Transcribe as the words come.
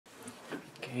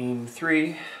Game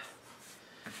 3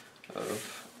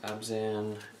 of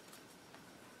Abzan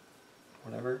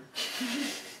whatever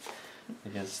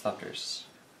against Thopters.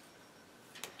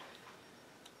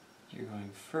 You're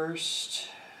going first.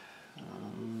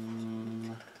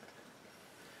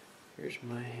 Here's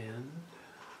my hand.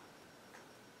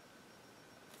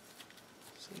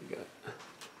 So you got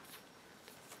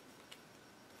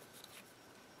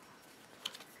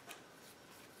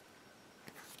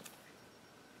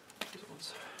these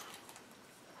ones.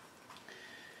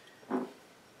 And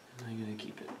I'm gonna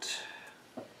keep it.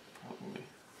 Probably.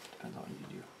 Depends on what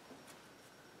you do.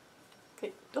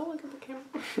 Okay, don't look at the camera.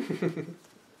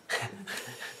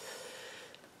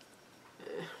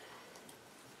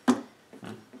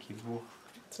 Keepable?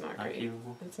 It's not great.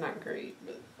 Keepable? It's not great,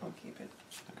 but I'll keep it.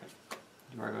 Okay.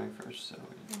 You are going first, so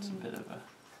it's a bit of a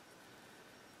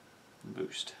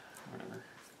boost, or whatever.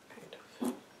 Kind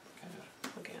of. Kind of.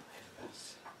 Okay, I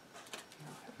pass.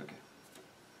 Okay.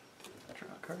 Draw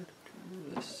a card. Do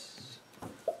this.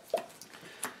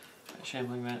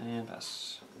 Shambling Mat and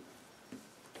pass.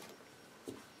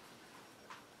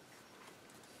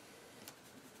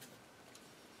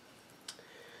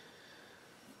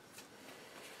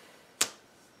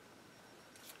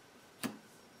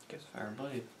 Gives Fire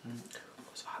Blade.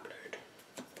 What's Fire Blade?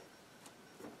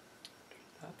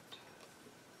 That.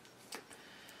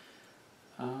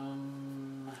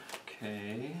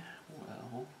 Okay.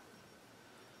 Well,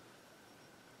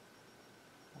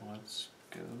 let's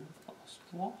go Lost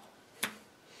Law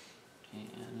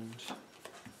and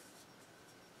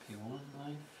pay 1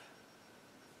 life.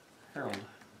 Herald.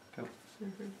 Go.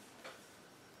 Remember?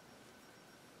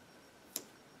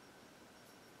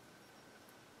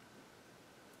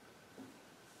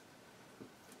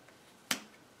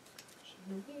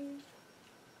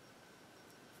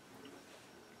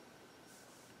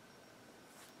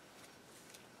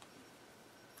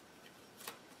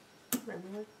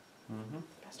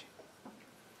 Best.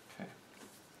 Okay.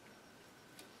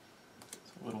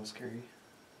 It's a little scary.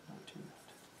 Not too bad.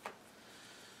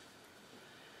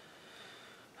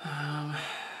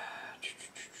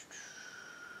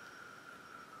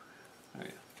 Oh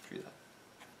yeah, true that.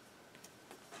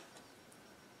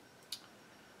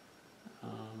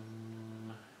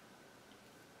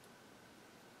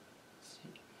 Let's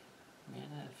see.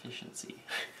 Mana efficiency.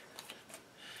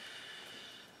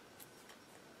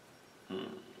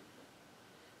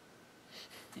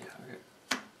 Yeah, okay.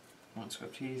 1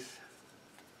 Swift Teeth.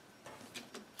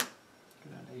 Go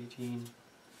down to 18.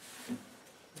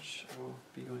 Which I will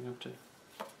be going up to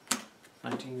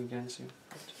 19 again soon.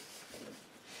 But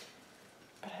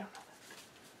I don't know that.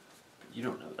 But you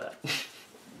don't know that.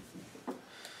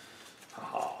 Ha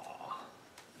ha.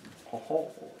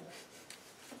 Ho.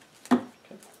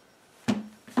 Okay.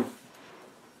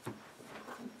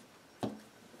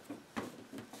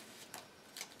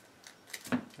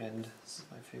 And this is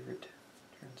my favorite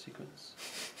turn sequence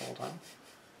of all time.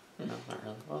 No, not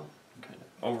really. Well, kind of.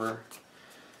 Over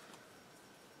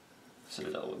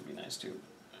Citadel would be nice too.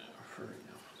 For right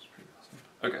now, it's pretty awesome.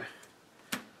 Okay.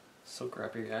 Silk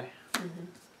Rapier guy.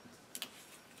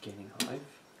 Gaining a life.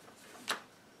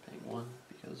 Paying 1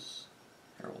 because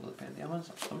Herald of the Pantheon is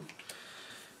awesome.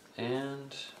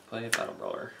 And play a Battle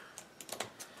Brawler,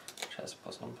 which has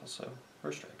 +1/+0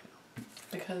 first strike now.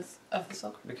 Because of the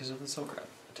silk. Because of the Silk Wrap.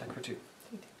 Attack for 2.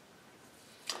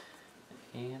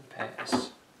 And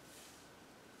pass.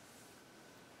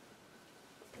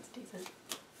 That's decent.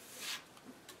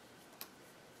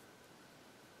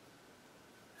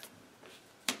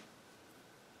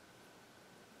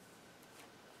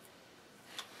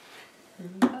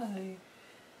 Bye.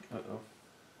 Uh-oh.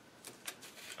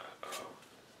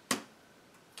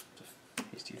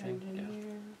 Hasty thing? Yeah.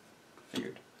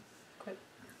 Figured. Quit.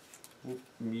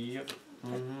 Yep.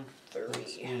 30.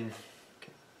 That's mean.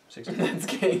 Okay. 60. That's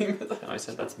game. No, I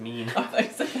said that's mean. Oh, I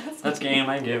said That's game,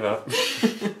 I give up.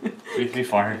 Leave me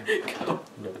far. Go.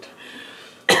 Good.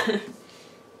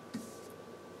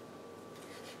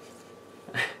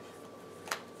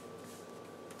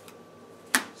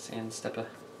 Sand stepper.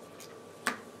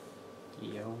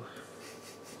 Yo.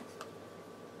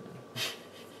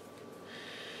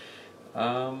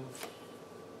 I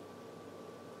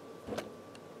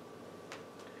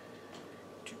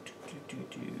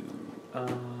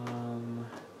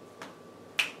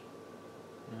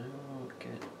won't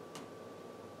get.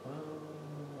 Well,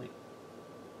 wait.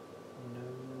 No,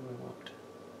 I won't.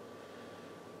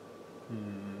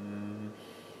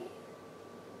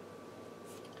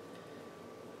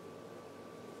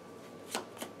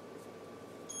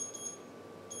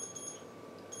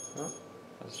 Oh,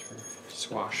 that's for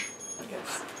squash.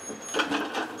 Yes.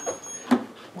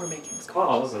 We're making scotch.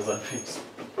 Oh, this is nice.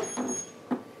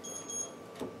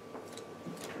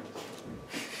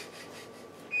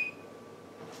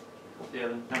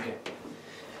 Yeah, okay.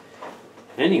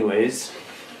 Anyways.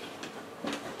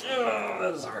 Oh,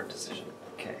 that was a hard decision.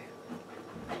 Okay.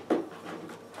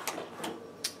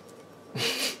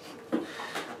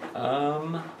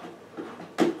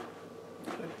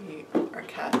 Would be our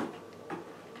cat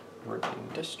Working.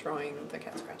 destroying the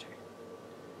cat scratcher.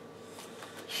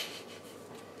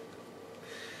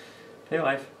 Hey,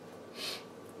 life.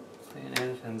 Play an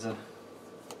Anafenza.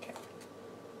 Okay.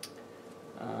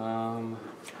 I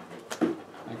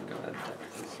can go ahead and attack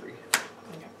for 3.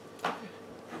 Okay.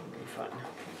 It'll be fine.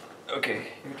 Okay,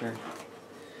 your turn.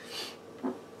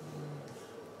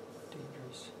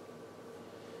 Dangerous.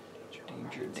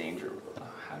 Danger.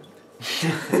 How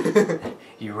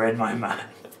you read my mind.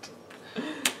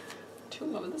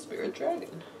 Tomb of the Spirit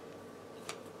Dragon.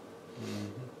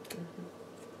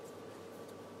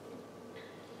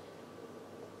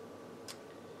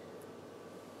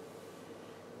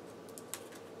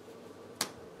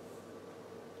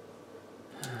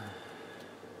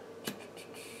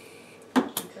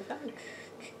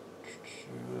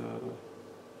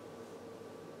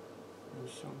 You're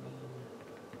so mean.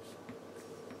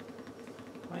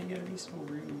 Why you gotta be so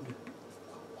rude?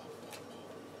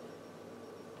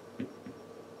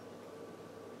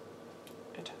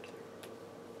 It's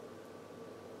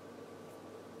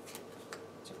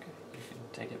okay. You can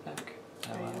take it back.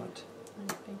 I allow it.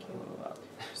 Thank you. Allow it.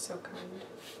 You're so kind.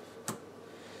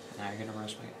 Now you're gonna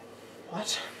roast my guy. What?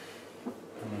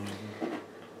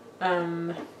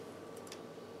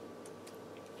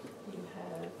 You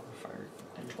have Fire.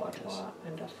 a 3-3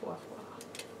 and a 4-4.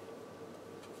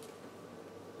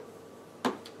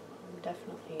 I'm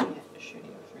definitely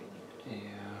shooting a 3 there.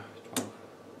 Yeah, 12.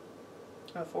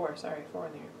 Oh, 4, sorry, 4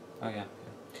 in there. Oh, yeah.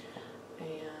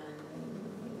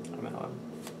 And I'm at 11.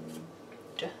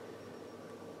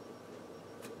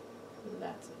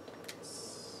 that's it.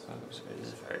 So it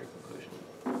is a fire conclusion.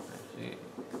 Actually,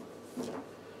 draw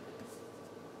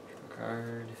a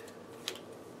card.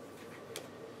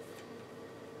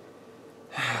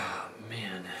 Oh,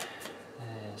 man.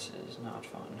 This is not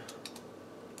fun.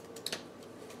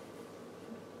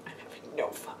 I'm having no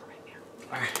fun right now.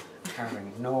 I'm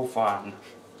having no fun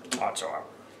whatsoever.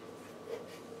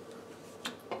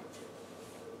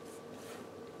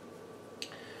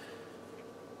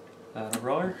 Battle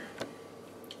roller.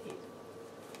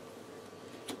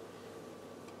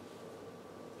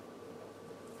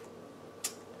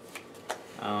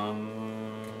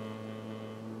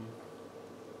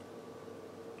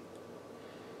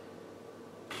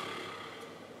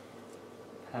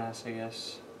 Pass, I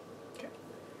guess. Okay.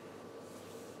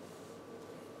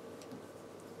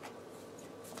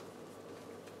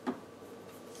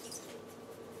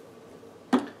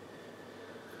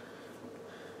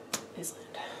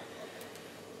 Island.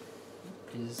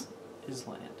 Is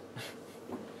land.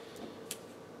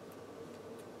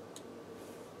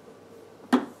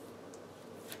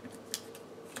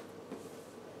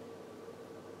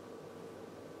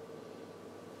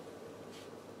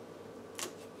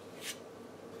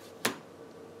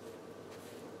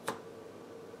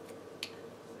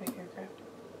 Right aircraft.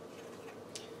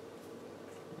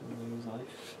 Lose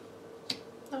life.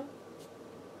 No.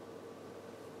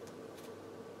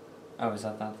 Oh, is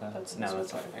that not the? That's no, the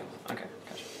that's sword not the. Okay,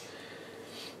 gotcha.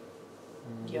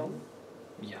 Yo.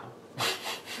 Yeah.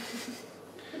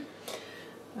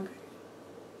 Okay.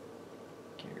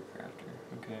 Gear crafter.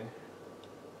 Okay.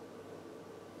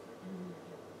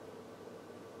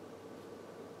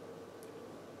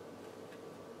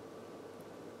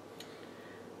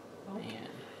 Well, Man.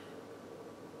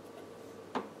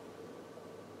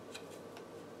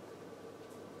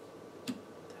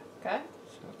 okay.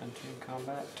 So entering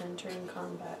combat. Entering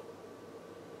combat.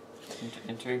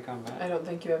 Entering combat. I don't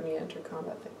think you have any enter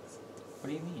combat things. What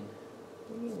do you mean?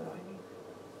 What do you mean what I mean?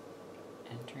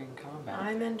 Entering combat.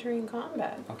 I'm entering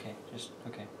combat. Okay, just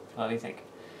okay. How do you think?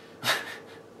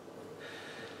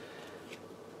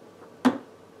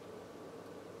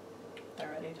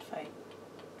 They're ready to fight.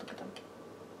 Look at them.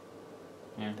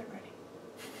 Yeah. They're ready.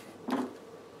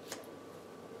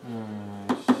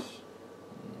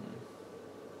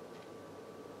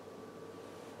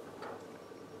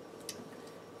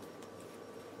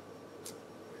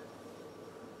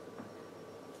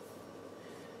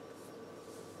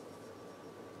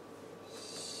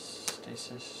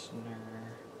 Stasis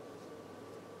Ner.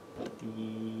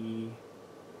 The.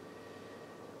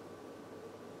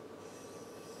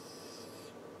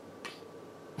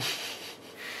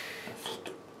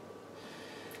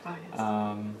 Oh, yes.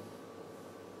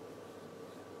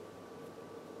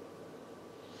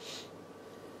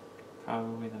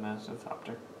 Probably the Massive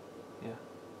Thopter. Yeah,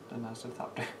 the Massive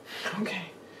Thopter.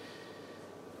 Okay.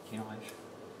 You know, life.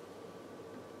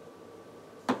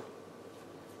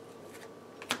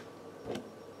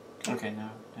 Okay,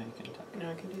 now you can attack.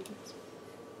 Now I can do this.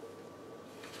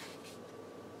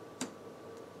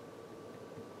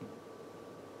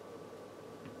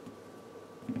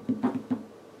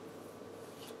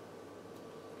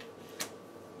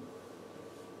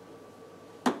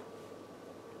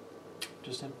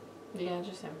 Just him? Yeah,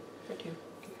 just him. For 2.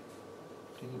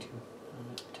 Taking 2.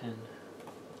 I'm at 10.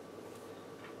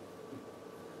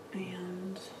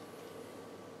 And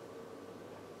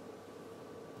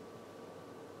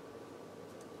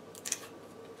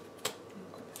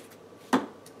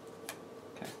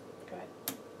Okay. go ahead.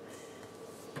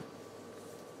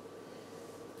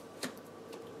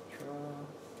 Draw.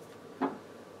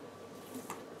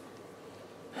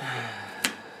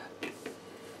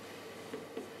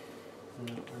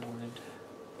 Not where I wanted.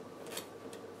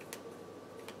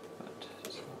 But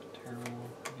it's not terrible,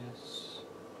 I guess.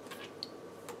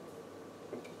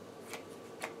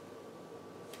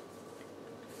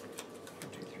 One,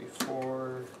 two, three,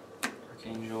 4.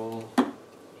 Archangel.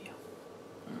 Yeah.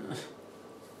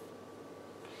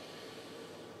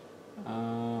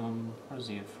 What is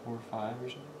he, a 4 or 5 or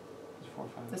something? Is it 4 or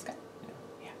 5? This guy. Yeah.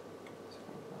 Yeah. It's 4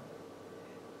 or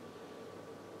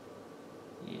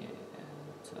 5. Yeah,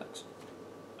 that sucks.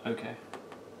 Okay,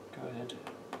 go ahead.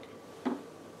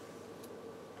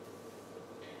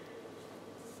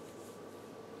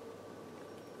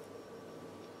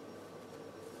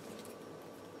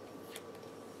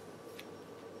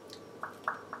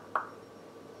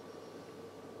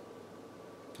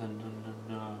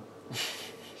 No.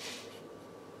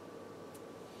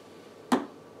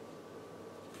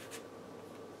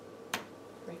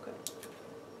 Very quick.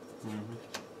 Mm-hmm.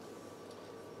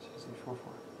 So is he 4/4?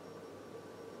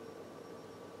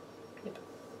 Yep.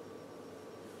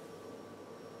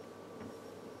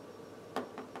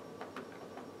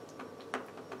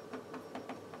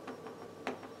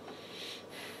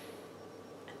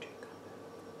 Entering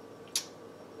combat.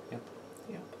 Yep.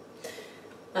 Yep.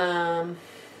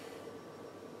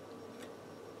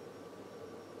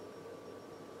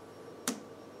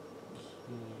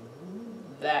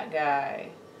 That guy.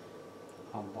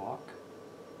 I'll walk.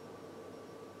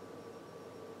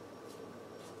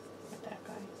 That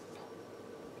guy.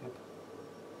 Yep.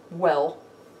 Well.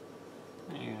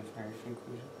 And you're gonna fire your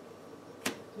conclusion.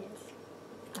 Yes.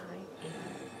 I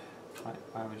am.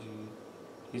 Why would you?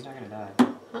 He's not gonna die.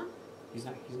 Huh? He's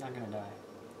not gonna die.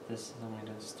 This only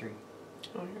does 3.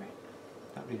 Oh, you're right.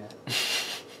 Don't do that.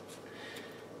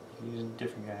 You're using a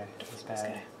different guy. That's This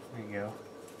bad. guy. There you go.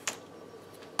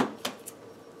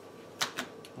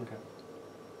 Okay.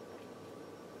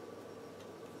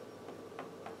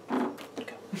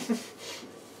 Go.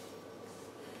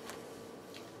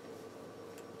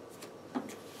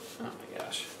 Oh my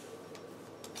gosh.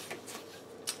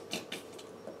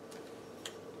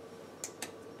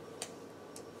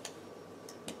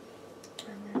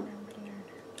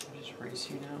 I just race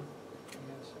you now, I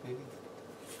guess, maybe.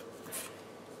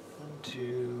 1,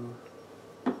 2,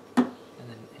 and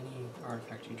then any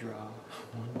artifact you draw.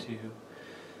 1, 2, 3,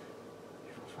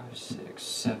 4, 5, 6,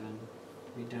 7.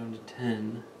 Be down to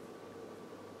 10.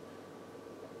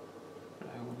 But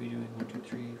I will be doing 1, 2,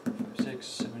 3, 4, 5, 6,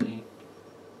 7, 8,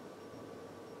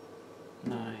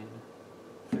 9,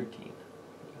 13.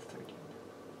 I have 13.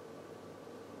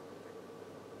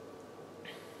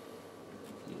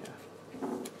 Yeah.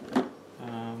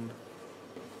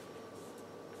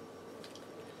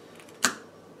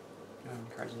 You don't have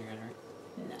any cards in your hand, right?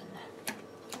 None.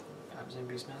 Absent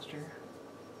Beastmaster.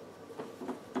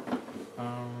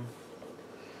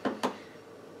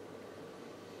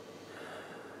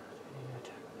 Any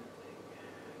attack with everything?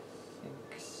 I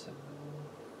think so.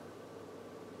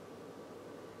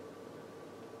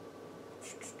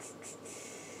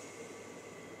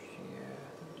 Yeah,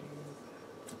 I think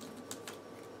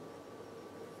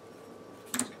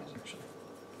these guys actually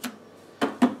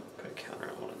put a counter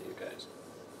on one of these guys.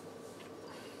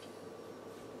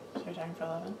 So you're talking for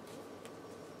 11?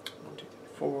 1, 2, 3,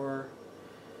 4,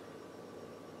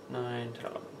 9, 10,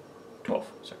 11,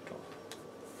 12. Sorry, 12.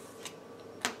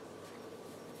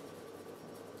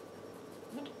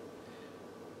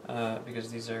 Because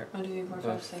these are 1, 2, 3, 4, 5,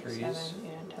 both 6, 3s. 7,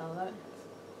 8, 9, 10, 11.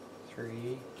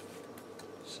 3,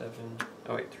 7.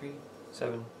 Oh wait, 3,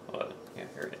 7, 11. Yeah,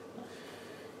 you're right.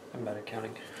 I'm bad at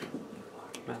counting.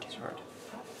 Math is hard.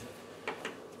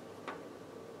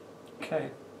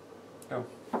 Okay, go.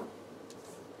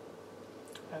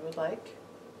 I would like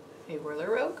a Whirler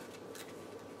Rogue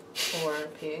or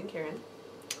Pia and Kieran.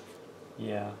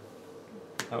 Yeah,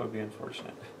 That would be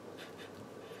unfortunate.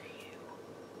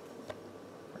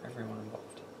 For everyone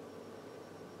involved.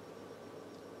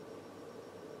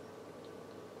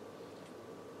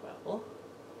 Well.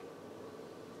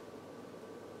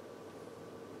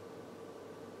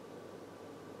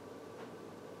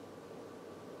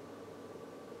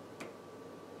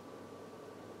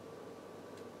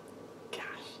 Gosh.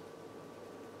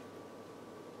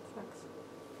 Sucks.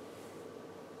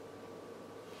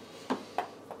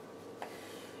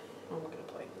 I'm gonna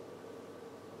play.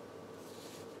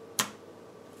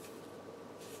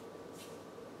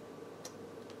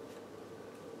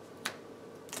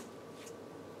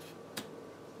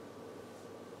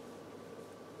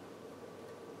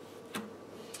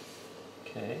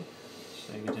 Okay,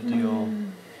 so you get to deal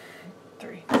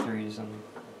 3. 3s and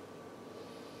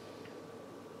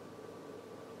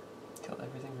kill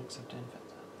everything except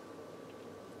infants.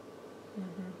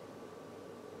 Mm-hmm.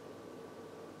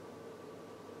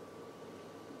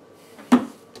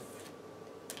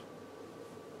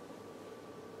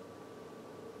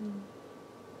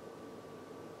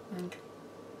 Okay.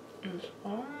 Is I...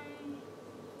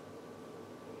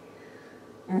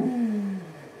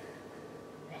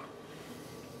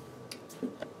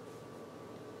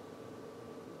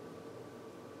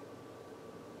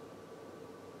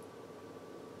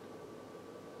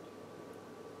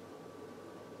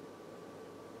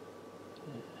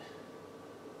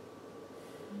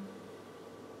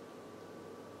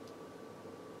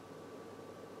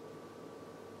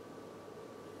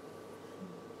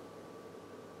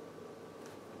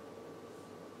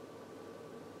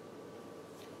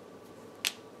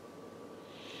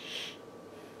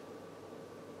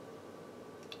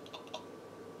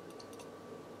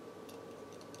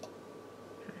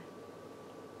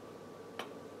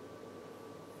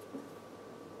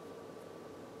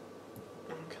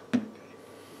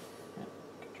 Yeah,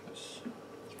 good choice.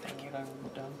 That's probably what I would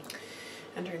have done.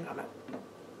 Entering combat.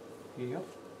 Here you go.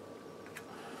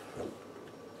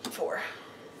 4.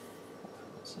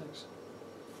 6.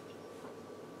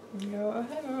 Go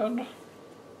ahead.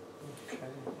 Okay,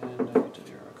 and I get to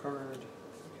draw a card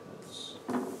because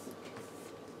I have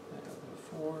a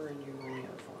 4 and you only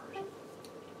have 4.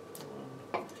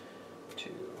 1,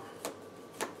 2.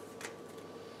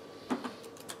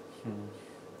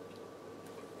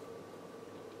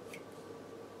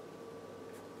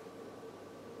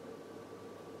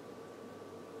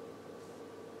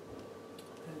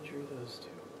 I drew those two.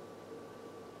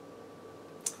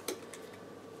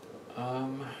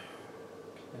 Okay.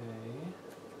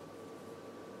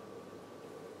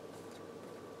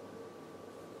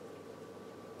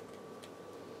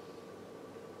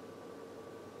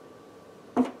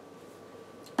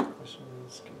 Question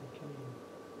is, can I kill you?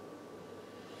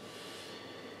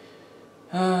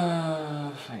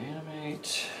 If I animate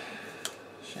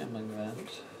Shambling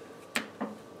Vent,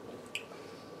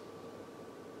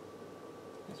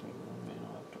 gives me 1 mana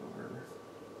left over.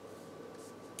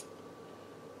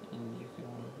 And you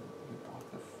block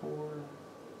the 4,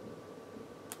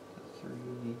 the 3,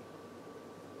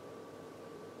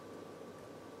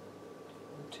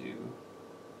 the 2.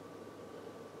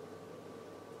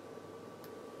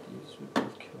 These would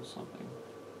both kill something.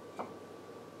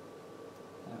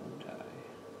 That would die.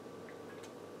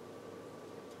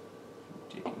 I'm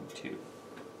taking 2,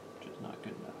 which is not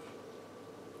good enough.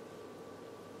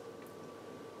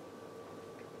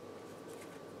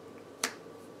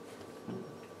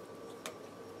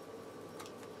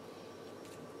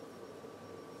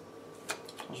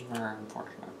 This was very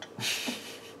unfortunate.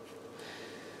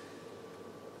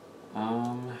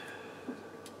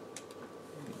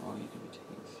 Well, you could be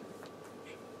taking 3.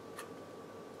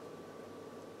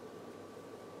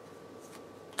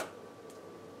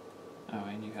 Oh,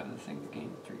 and you have the thing to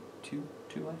gain 2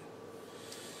 life?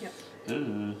 Yep.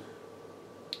 Ugh.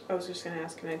 I was just gonna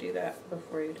ask, can I do that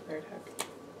before you declare attack?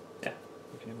 Yeah,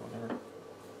 you can do whatever.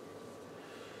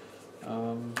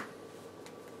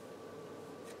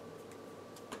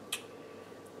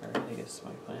 Alright, I guess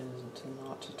my plan is to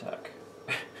not attack.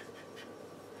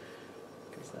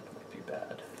 Because that might be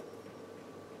bad.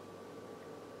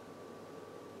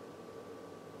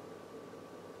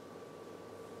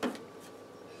 I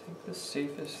think the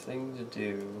safest thing to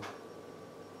do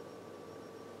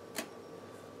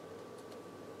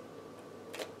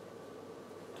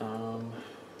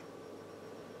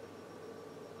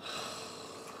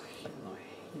even though I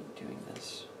hate doing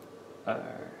this, well,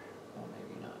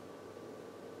 maybe not.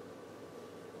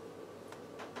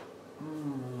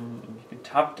 You could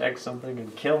top deck something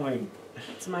and kill me.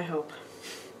 It's my hope.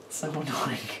 It's so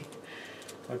annoying.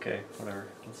 Okay, whatever.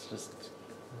 Let's just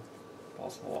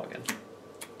balls to the wall again.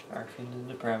 Fire Fiend and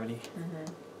Depravity. Mm-hmm.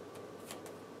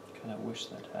 Kind of wish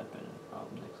that had been an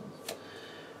album Nixon's.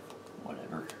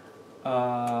 Whatever.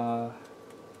 A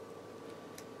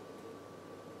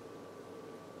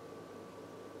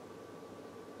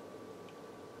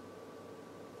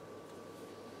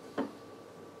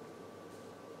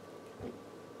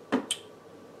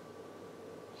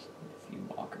few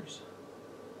blockers.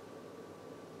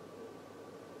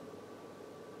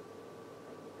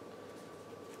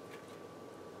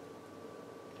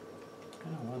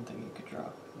 Kind of one thing you could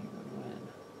draw, you would win.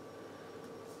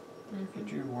 If you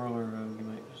drew Whirler Rogue, you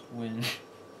might just win.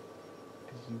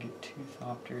 Because you get 2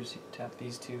 Thopters, you tap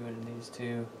these 2 and these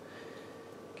 2.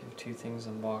 Give 2 things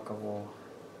unblockable.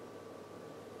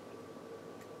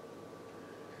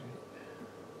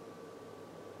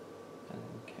 And then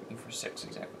hit me for 6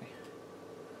 exactly.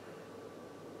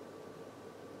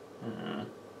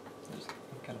 Just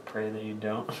gotta pray that you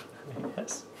don't, I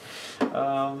guess.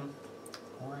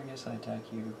 Or I guess I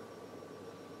attack you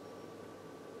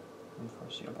and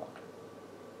force you to block.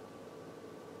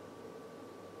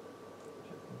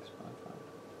 Which I think is probably fine.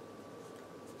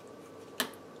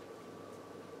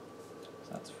 So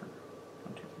that's for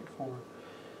 1, 2, 3, 4,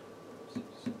 6,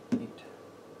 8.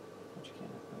 Which you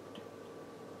can't have do.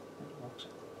 It blocks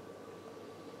it.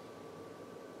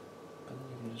 But then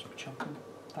you can just chunk them.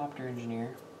 Thopter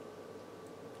Engineer.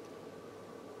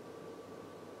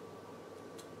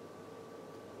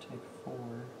 Take 4.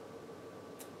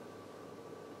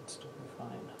 It'd still be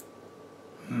fine.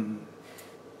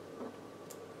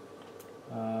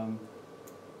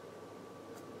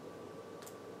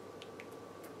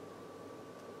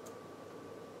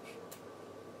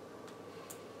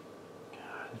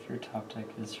 God, if your top deck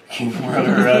is freaking World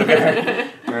of Rogue.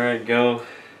 Alright, go.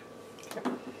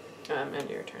 End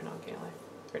your turn, I'll gain life.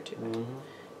 Or 2 life.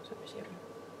 So I see it.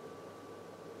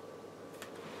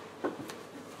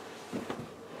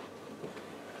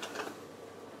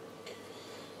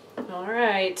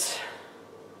 Alright.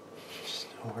 Just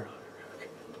no World of Rogue.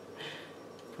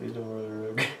 Please no World of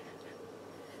Rogue.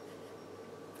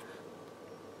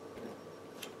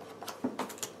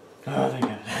 Oh, thank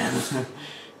God.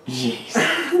 Jeez.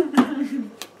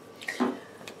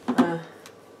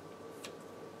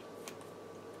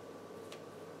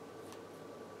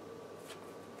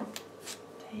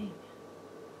 Dang.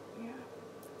 Yeah.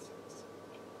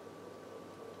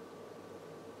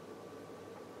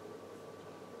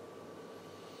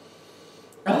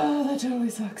 Oh, that totally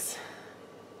sucks.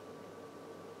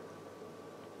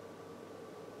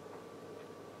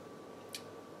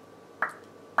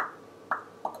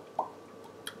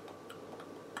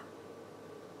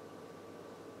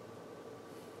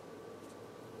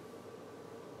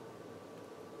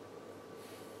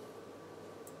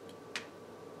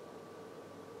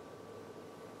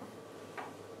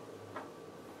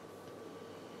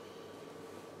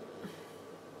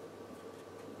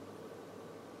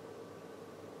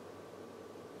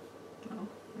 No,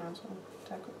 might as well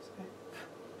tackle this guy.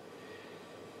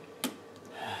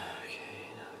 Okay,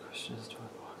 now the question is do I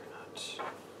block or not?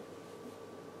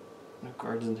 No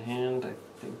cards in hand, I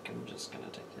think I'm just gonna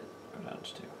take it. Go down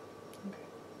to 2. Okay.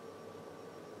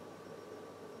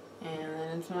 And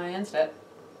then it's my end step.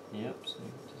 Yep, so you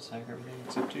get to sack everything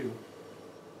except 2.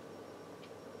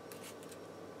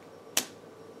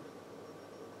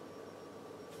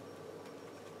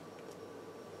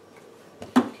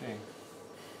 Okay.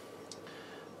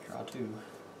 Draw 2.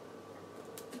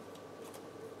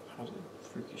 How's a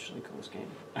freakishly close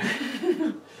game?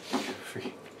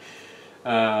 Freak.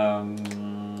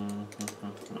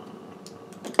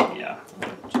 Yeah,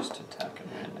 just attack and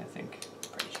win, I think.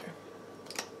 Pretty sure.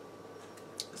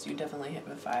 So you definitely hit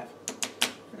with 5.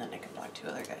 And then I can block 2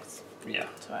 other guys. Yeah.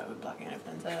 So I would block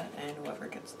Anapenza and whoever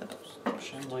gets the most.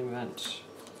 Shambling Vent.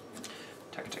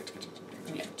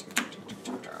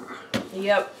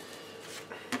 Yep.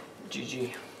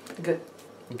 GG. Good.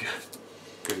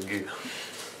 Good. Good.